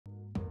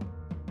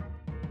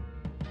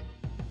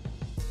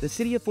The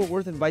City of Fort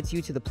Worth invites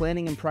you to the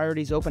Planning and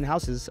Priorities open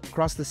houses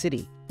across the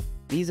city.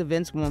 These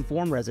events will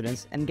inform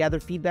residents and gather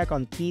feedback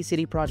on key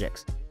city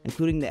projects,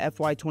 including the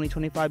FY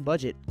 2025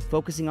 budget,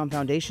 focusing on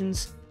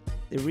foundations,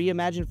 the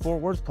Reimagine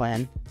Fort Worth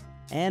plan,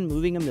 and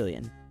Moving a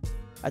Million.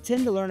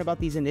 Attend to learn about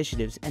these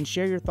initiatives and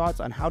share your thoughts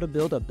on how to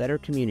build a better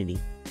community.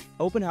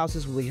 Open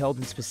houses will be held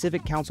in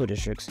specific council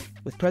districts,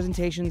 with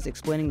presentations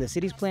explaining the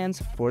city's plans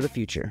for the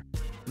future.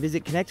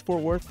 Visit Connect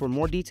Fort Worth for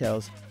more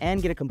details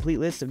and get a complete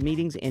list of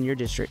meetings in your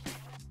district.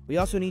 We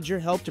also need your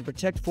help to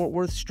protect Fort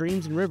Worth's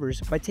streams and rivers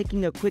by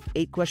taking a quick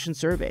 8-question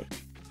survey.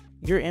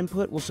 Your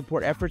input will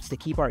support efforts to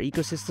keep our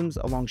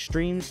ecosystems along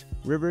streams,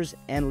 rivers,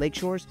 and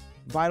lakeshores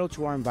vital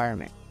to our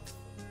environment.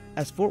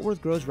 As Fort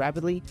Worth grows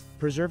rapidly,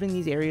 preserving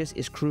these areas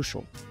is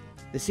crucial.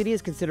 The city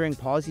is considering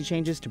policy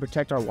changes to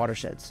protect our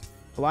watersheds,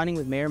 aligning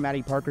with Mayor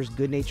Matty Parker's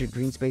Good Natured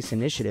Green Space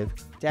initiative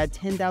to add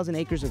 10,000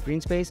 acres of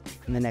green space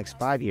in the next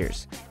 5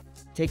 years.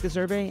 Take the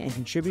survey and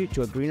contribute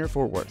to a greener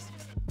Fort Worth.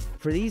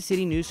 For these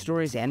city news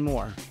stories and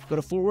more, go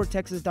to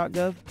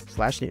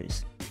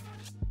fortworthtexas.gov/news.